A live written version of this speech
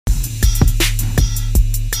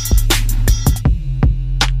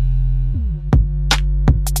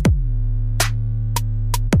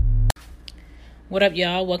What up,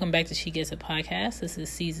 y'all? Welcome back to She Gets It Podcast. This is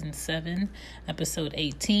season 7, episode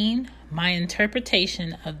 18. My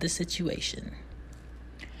interpretation of the situation.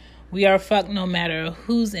 We are fucked no matter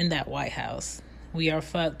who's in that White House. We are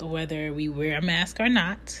fucked whether we wear a mask or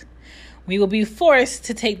not. We will be forced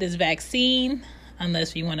to take this vaccine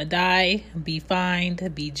unless we want to die, be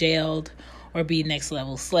fined, be jailed, or be next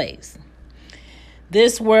level slaves.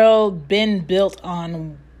 This world been built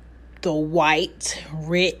on the white,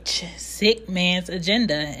 rich, sick man's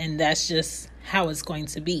agenda, and that's just how it's going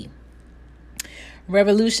to be.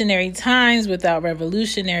 Revolutionary times without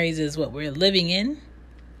revolutionaries is what we're living in.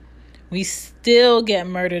 We still get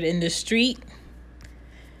murdered in the street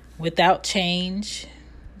without change.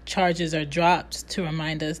 Charges are dropped to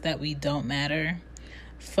remind us that we don't matter.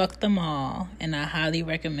 Fuck them all, and I highly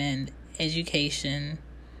recommend education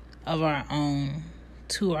of our own,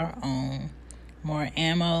 to our own. More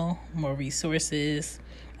ammo, more resources.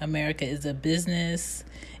 America is a business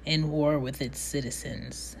in war with its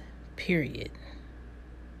citizens. Period.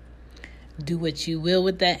 Do what you will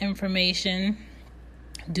with that information.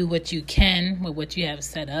 Do what you can with what you have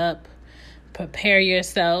set up. Prepare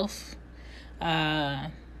yourself.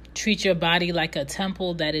 Treat your body like a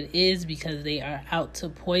temple that it is, because they are out to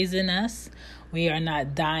poison us. We are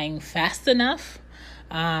not dying fast enough.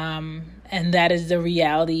 And that is the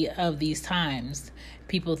reality of these times.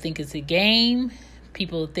 People think it's a game.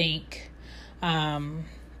 People think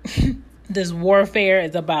this warfare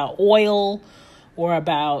is about oil or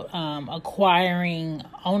about acquiring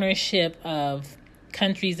ownership of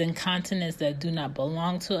countries and continents that do not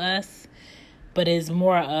belong to us, but is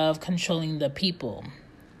more of controlling the people.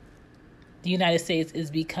 The United States is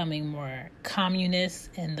becoming more communist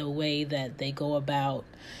in the way that they go about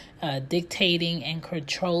dictating and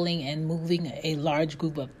controlling and moving a large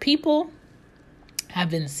group of people. I've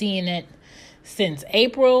been seeing it since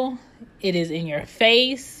April. It is in your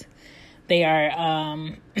face. They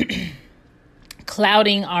are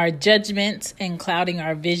clouding our judgment and clouding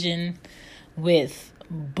our vision with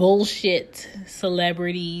bullshit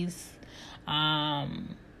celebrities.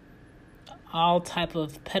 All type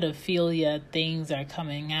of pedophilia things are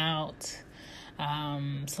coming out.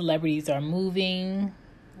 Celebrities are moving.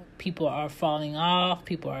 People are falling off.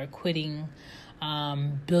 People are quitting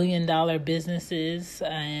billion-dollar businesses.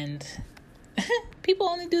 And people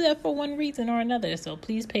only do that for one reason or another. So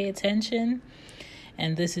please pay attention.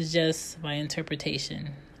 And this is just my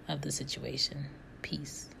interpretation of the situation.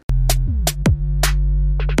 Peace.